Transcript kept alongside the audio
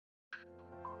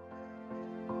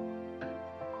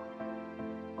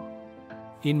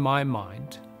In my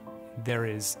mind, there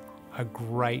is a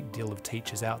great deal of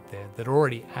teachers out there that are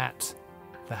already at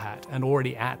the hat and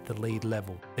already at the lead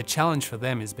level. The challenge for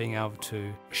them is being able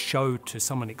to show to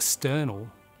someone external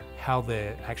how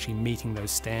they're actually meeting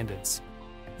those standards.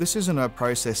 This isn't a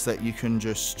process that you can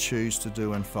just choose to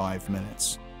do in 5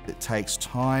 minutes. It takes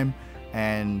time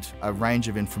and a range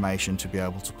of information to be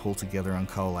able to pull together and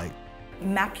collate.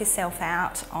 Map yourself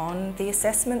out on the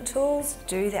assessment tools,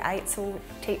 do the AITSL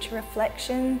teacher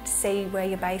reflection, see where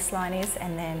your baseline is,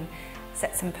 and then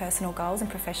set some personal goals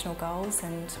and professional goals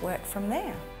and work from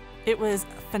there. It was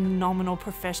phenomenal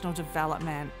professional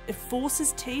development. It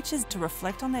forces teachers to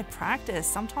reflect on their practice.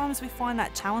 Sometimes we find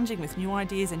that challenging with new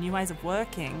ideas and new ways of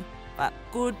working, but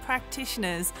good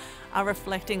practitioners are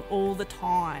reflecting all the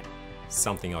time.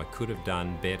 Something I could have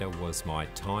done better was my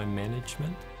time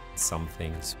management. Some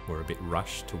things were a bit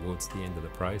rushed towards the end of the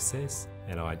process,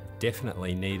 and I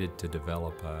definitely needed to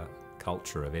develop a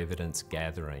culture of evidence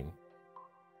gathering.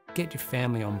 Get your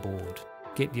family on board.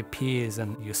 Get your peers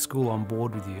and your school on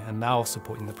board with you, and they'll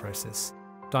support you in the process.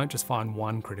 Don't just find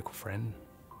one critical friend,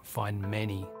 find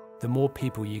many. The more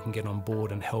people you can get on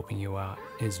board and helping you out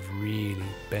is really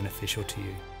beneficial to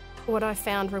you. What I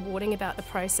found rewarding about the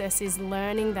process is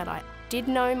learning that I did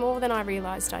know more than I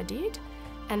realised I did,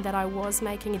 and that I was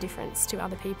making a difference to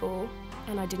other people,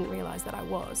 and I didn't realise that I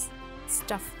was.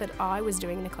 Stuff that I was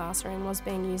doing in the classroom was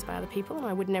being used by other people, and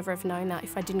I would never have known that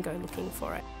if I didn't go looking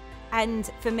for it.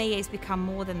 And for me, it's become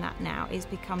more than that now. It's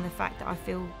become the fact that I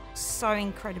feel so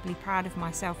incredibly proud of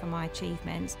myself and my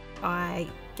achievements. I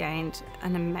gained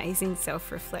an amazing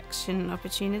self-reflection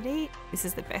opportunity. This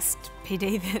is the best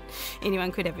PD that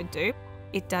anyone could ever do.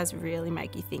 It does really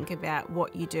make you think about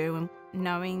what you do, and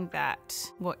knowing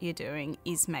that what you're doing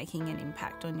is making an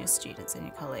impact on your students and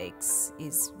your colleagues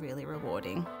is really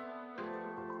rewarding.